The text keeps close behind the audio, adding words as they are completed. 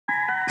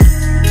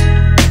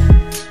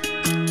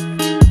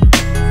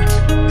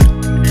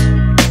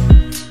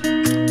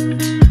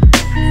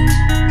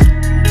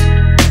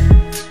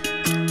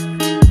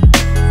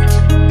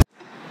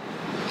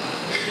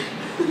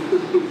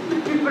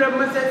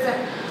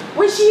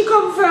she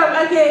come from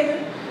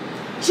again?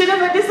 She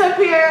never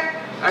disappear.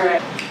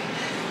 Alright.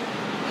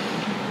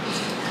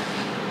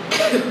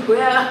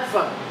 Where I laugh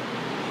from?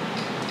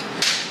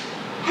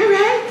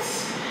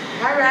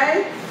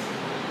 Alright.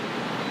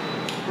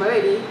 I'm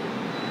ready.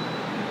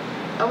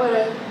 I'm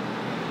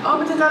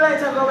gonna take a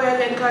light and go away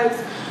again because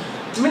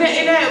I'm in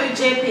it with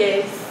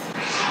JPS.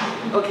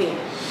 Okay.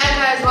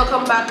 Hi guys,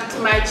 welcome back to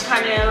my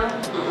channel.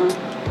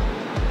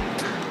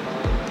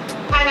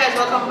 Hi guys,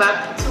 welcome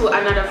back to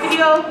another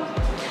video.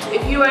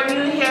 If you are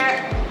new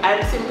here,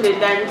 I'm simply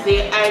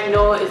Danzy. I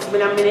know it's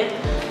been a minute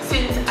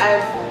since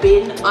I've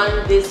been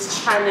on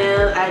this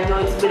channel. I know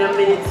it's been a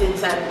minute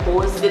since I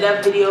posted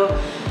a video.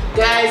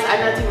 Guys,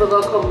 I'm not even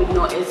gonna come with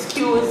no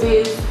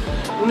excuses,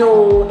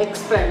 no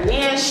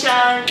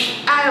explanation.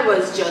 I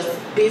was just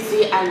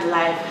busy and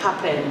life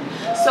happened.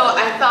 So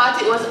I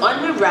thought it was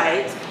only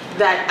right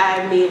that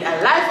I made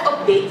a life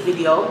update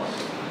video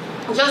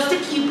just to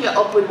keep you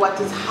up with what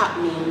is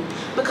happening,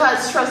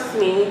 because trust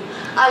me,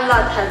 a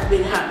lot has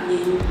been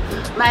happening.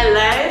 My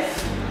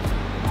life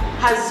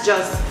has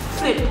just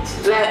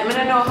flipped. Like, I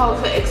don't know how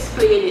to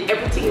explain it.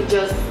 Everything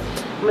just,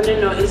 I don't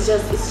know, it's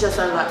just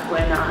a lot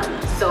going on.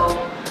 So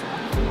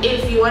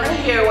if you want to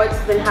hear what's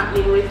been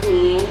happening with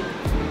me,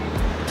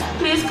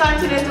 please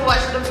continue to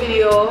watch the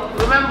video.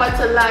 Remember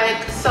to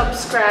like,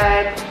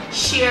 subscribe,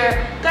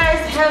 share.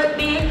 Guys, help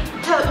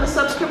my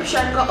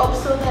subscription go up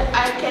so that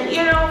I can,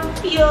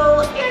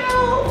 feel,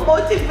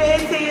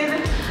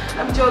 motivated.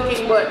 I'm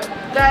joking, but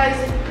guys,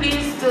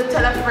 please do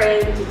tell a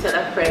friend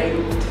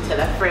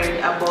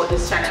about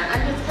this channel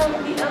and just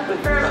help me help a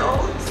girl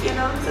out,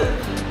 to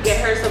get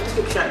her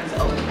subscriptions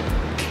up.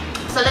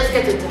 So let's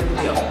get into the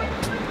video.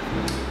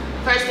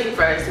 First thing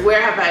first,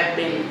 where have I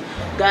been?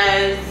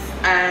 Guys,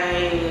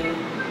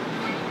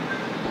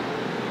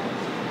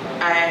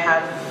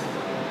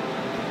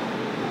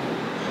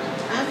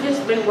 I've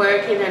just been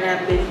working and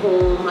I've been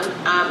home,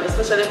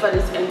 especially for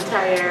this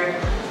entire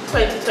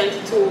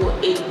 2022.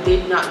 It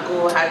did not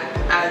go as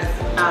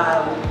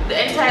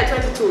the entire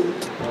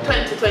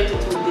 2022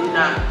 did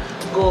not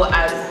go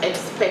as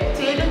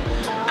expected,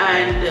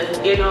 and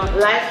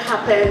life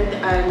happened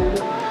and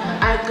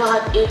I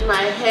got in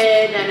my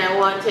head and I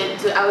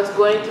was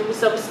going through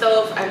some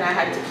stuff and I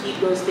had to keep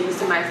those things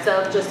to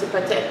myself just to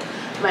protect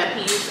my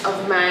peace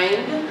of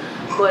mind.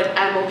 But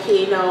I'm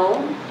okay now.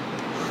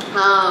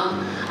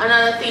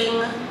 Another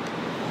thing,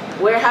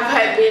 where have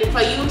I been?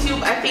 For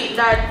YouTube, I think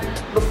that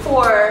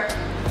before,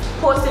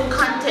 posting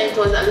content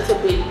was a little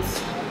bit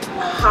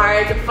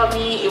hard for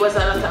me. It was a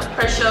lot of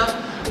pressure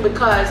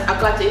because I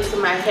got into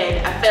my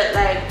head. I felt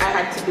like I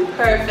had to be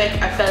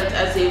perfect. I felt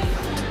as if,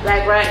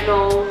 like right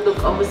now, look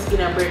how my skin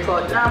and break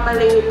out.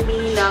 Normally,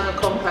 me now gonna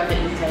come from the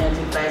internet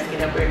with my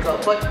skin and break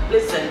out. But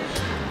listen,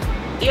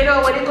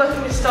 when you go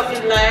through stuff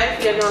in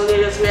life, you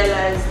just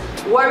realize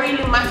what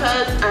really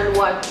matters and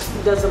what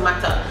doesn't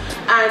matter.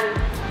 And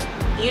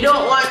you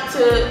don't want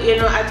to,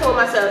 I told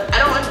myself, I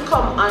don't want to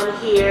come on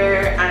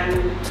here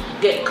and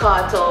get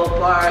caught up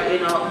or,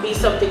 be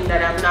something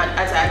that I'm not,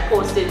 as I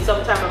posted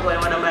some time ago in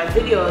one of my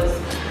videos.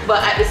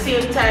 But at the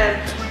same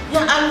time,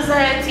 your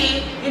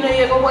anxiety,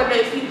 you're gonna wonder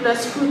if people are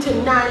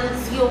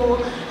scrutinize you,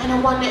 and I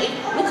wonder if,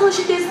 look how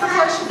she did, look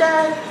how she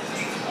did.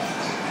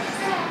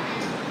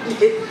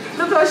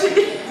 Look how she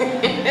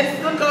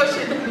did. Look how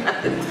she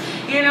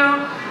did.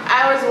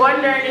 I was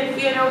wondering if,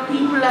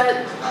 people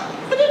are,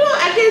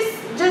 I guess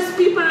just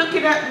people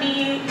looking at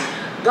me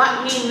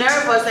got me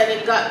nervous, and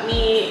it got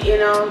me,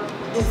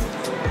 just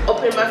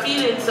up in my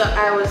feelings. So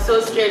I was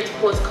so scared to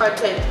post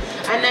content.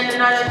 And then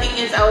another thing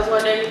is, I was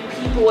wondering if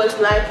people was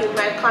liking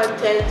my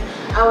content.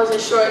 I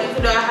wasn't sure,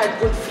 even though I had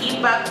good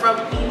feedback from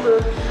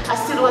people, I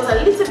still was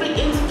a little bit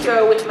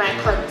insecure with my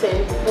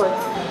content. But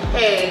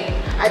hey,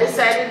 I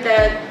decided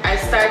that I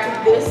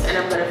started this and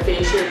I'm gonna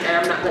finish it and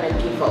I'm not gonna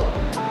give up.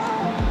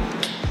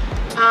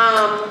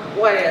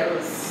 What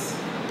else?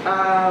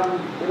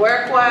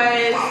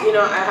 Work-wise,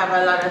 I have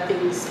a lot of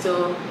things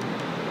to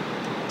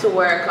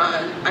work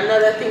on.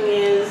 Another thing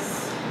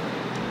is,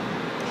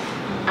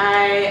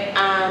 I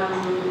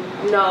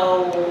am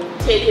now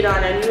taking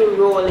on a new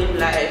role in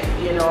life,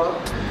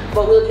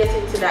 but we'll get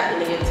into that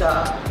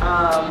later.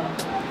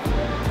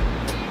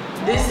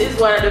 This is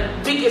one of the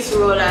biggest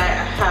roles I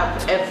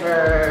have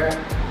ever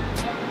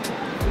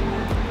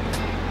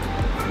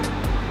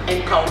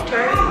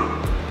encountered.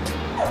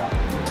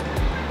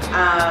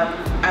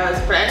 I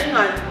was planning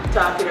on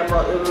talking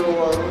about the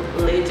role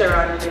later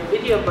on in the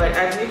video, but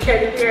as you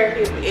can hear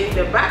him in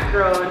the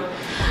background,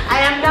 I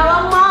am now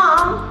a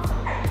mom.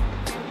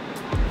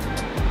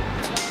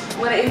 I'm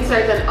gonna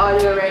insert an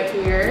audio right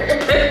here.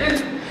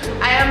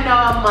 I am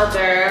now a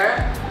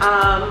mother.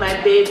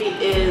 My baby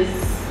is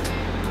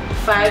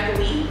 5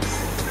 weeks.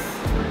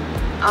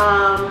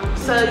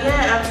 So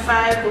yeah, I'm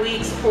 5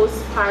 weeks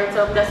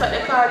postpartum. That's what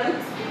they call it.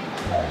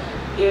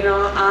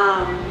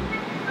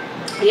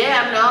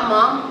 Yeah, I'm now a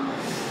mom.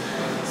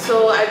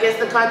 So I guess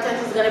the content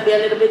is gonna be a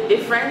little bit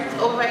different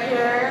over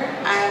here.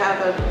 I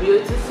have a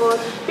beautiful,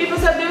 people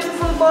say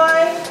beautiful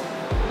boy.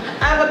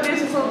 I have a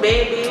beautiful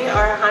baby,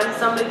 or a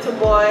handsome little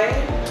boy.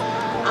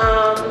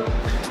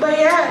 But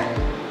yeah,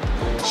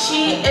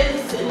 she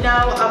is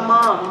now a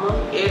mom.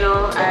 You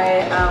know,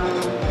 I am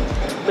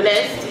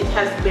blessed. It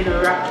has been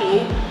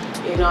rocky,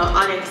 you know,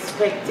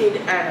 unexpected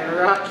and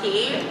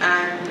rocky,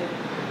 and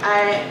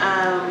I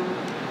am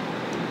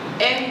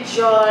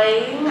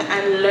enjoying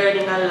and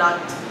learning a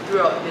lot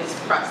throughout this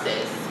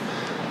process.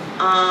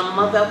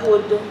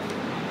 Motherhood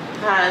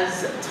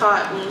has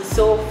taught me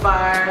so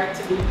far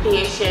to be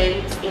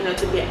patient, you know,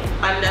 to be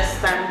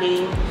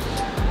understanding.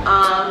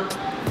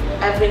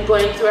 I've been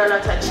going through a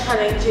lot of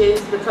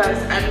challenges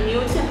because I'm new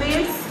to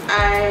this.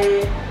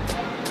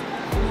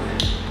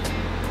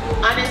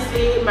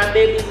 Honestly, my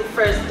baby's the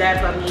first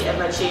diaper me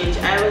ever changed.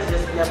 I was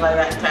just never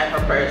that type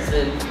of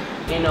person,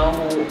 you know,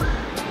 who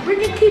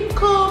bring a kid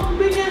come,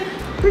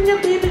 bring a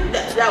baby.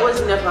 That was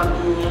never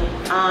me.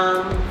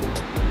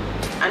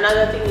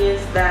 Another thing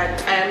is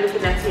that I am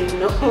looking at him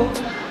now.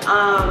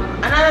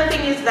 Another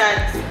thing is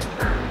that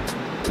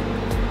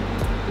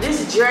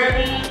this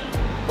journey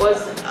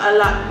was a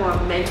lot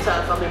more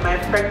mental for me. My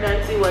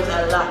pregnancy was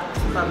a lot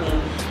for me.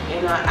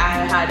 You know,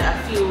 I had a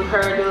few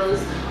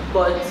hurdles,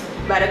 but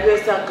by the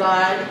grace of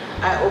God,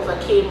 I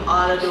overcame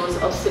all of those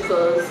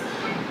obstacles.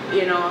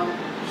 You know,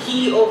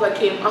 he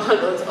overcame all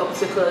those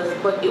obstacles,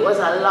 but it was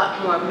a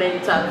lot more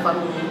mental for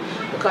me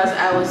because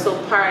I was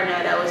so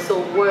paranoid. I was so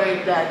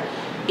worried that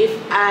if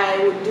I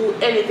would do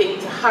anything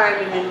to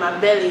harm him in my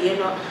belly, you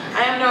know,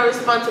 I am not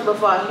responsible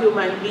for a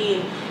human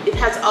being. It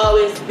has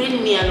always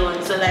been me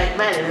alone, so like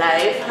my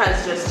life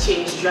has just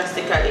changed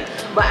drastically.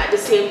 But at the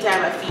same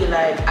time, I feel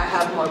like I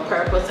have more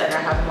purpose and I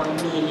have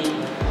more meaning.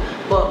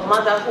 But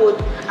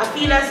motherhood, I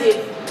feel as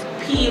if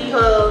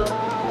people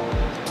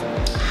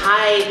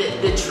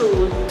hide the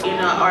truth, you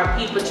know, or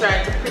people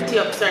try to pretty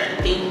up certain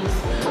things.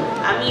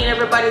 I mean,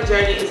 everybody's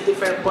journey is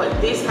different,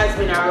 but this has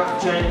been a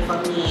rough journey for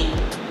me,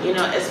 you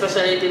know,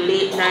 especially the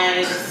late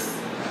nights.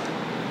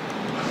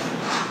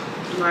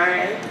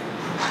 Alright?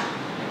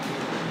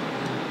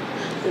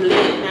 The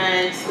late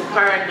nights, the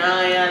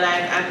paranoia,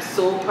 like I'm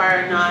so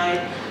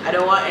paranoid. I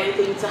don't want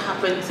anything to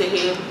happen to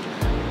him.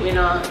 You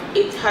know,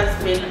 it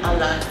has been a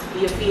lot.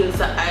 You feel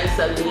so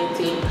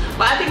isolating.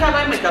 But I think I'm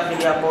going to make a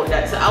video about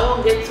that, so I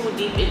won't get too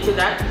deep into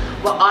that.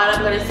 But all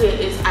I'm going to say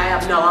is I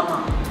am now a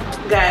mom.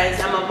 Guys,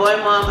 I'm a boy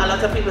mom. A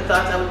lot of people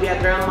thought I would be a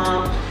girl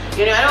mom.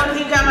 You know, I don't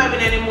think I'm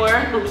having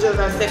anymore. Just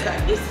a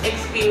second. This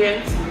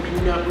experience,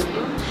 no.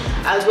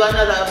 I'll do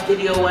another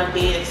video one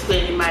day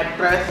explaining my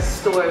birth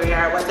story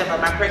or whatever,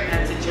 my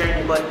pregnancy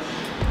journey. But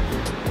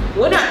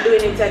we're not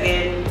doing it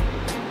again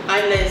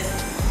unless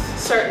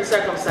certain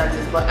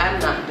circumstances, but I'm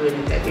not doing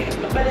it again.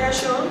 Remember that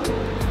show?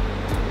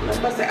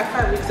 Remember say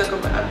 5 weeks ago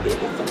I have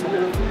baby something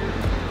else.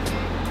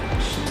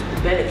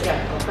 The belly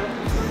can't open.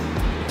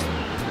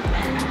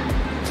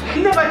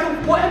 Never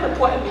do whatever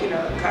you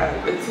know,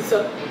 because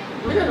so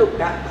me don't look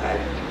that bad.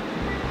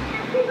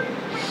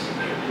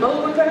 No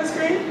look on the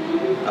screen?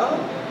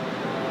 Oh.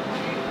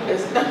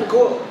 It's not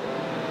good.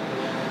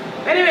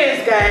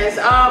 Anyways guys,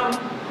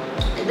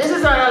 this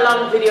is not a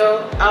long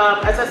video.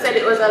 As I said,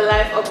 it was a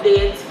life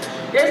update.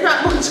 There's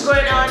not much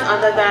going on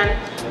other than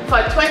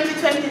for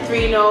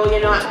 2023 now,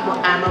 you know,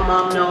 I'm a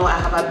mom now, I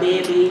have a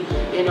baby,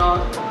 you know.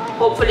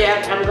 Hopefully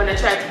I'm gonna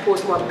try to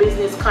post more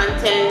business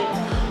content,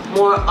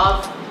 more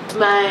of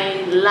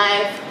my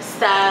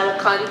lifestyle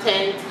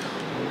content.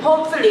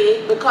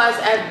 Hopefully, because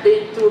I've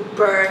been through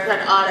birth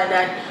and all of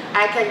that,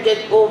 I can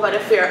get over the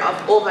fear of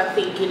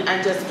overthinking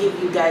and just give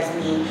you guys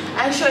me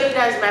and show you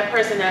guys my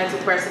personality.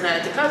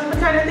 Because I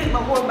kind of think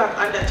my whole back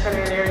on that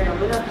channel there,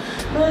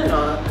 you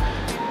know,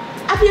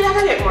 I feel like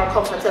I get more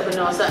comfortable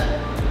now. So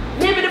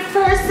maybe the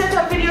first set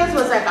of videos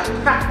was like a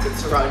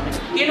practice run.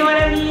 You know what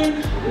I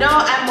mean?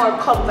 Now I'm more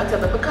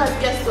comfortable because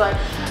guess what?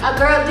 A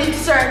girl did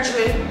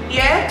surgery,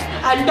 yeah?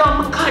 And now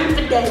I'm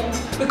confident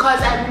because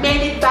I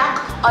made it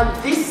back on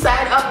this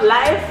side of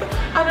life.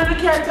 And then you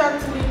can't talk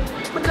to me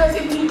because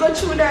if you go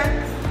through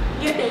that,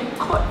 you then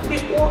cut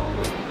me off.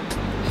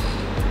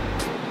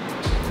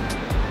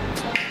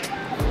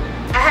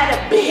 I had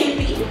a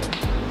baby.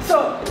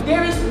 So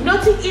there is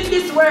nothing in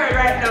this world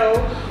right now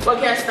what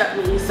can stop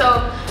me.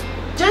 So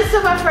just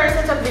for my first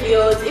set of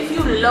videos, if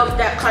you love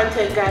that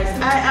content guys,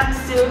 I am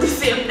still the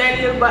same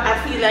Daniel, but I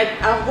feel like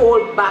I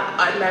hold back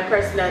on my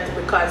personality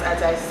because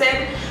as I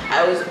said,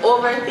 I was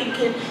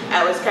overthinking.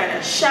 I was kind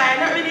of shy,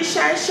 not really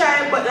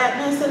shy, but like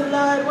I said,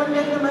 Lord, one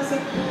day I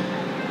said,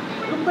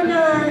 look on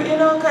her, you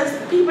know, because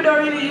people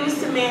don't really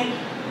used to me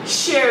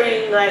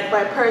sharing like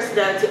my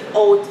personality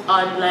out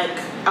on like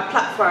a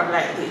platform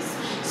like this.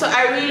 So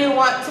I really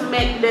want to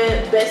make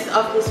the best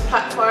of this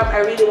platform. I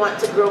really want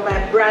to grow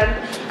my brand.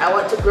 I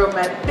want to grow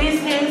my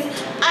business.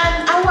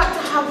 And I want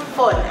to have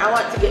fun. I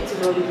want to get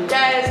to know you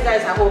guys.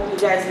 I hope you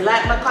guys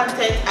like my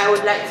content. I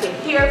would like to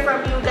hear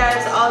from you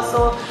guys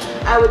also.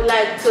 I would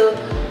like to,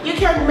 you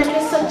can make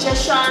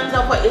suggestions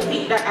of what you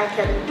think that I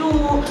can do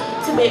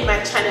to make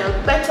my channel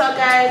better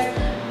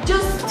guys.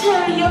 Just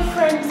tell your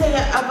friends that you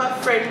have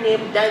a friend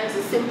named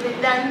Danzy, Simply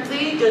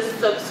Danzy. Just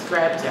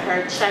subscribe to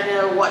her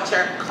channel, watch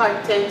her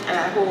content, and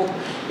I hope,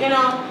 you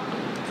know,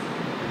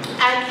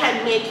 and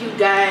can make you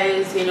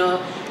guys, you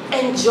know,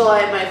 enjoy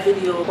my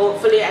video.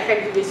 Hopefully I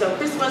can give you some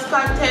Christmas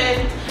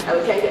content and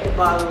we can get the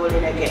ball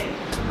rolling again.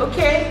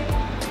 Okay,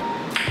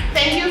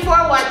 thank you for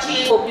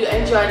watching. Hope you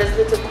enjoyed this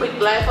little quick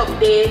life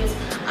update.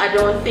 I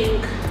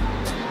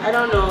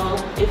don't know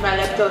if I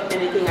left out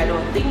anything. I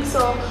don't think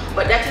so,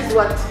 but that is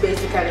what's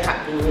basically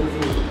happening with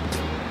me.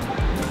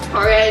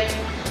 Alright,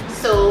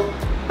 so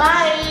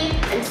bye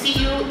and see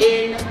you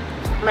in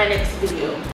my next video.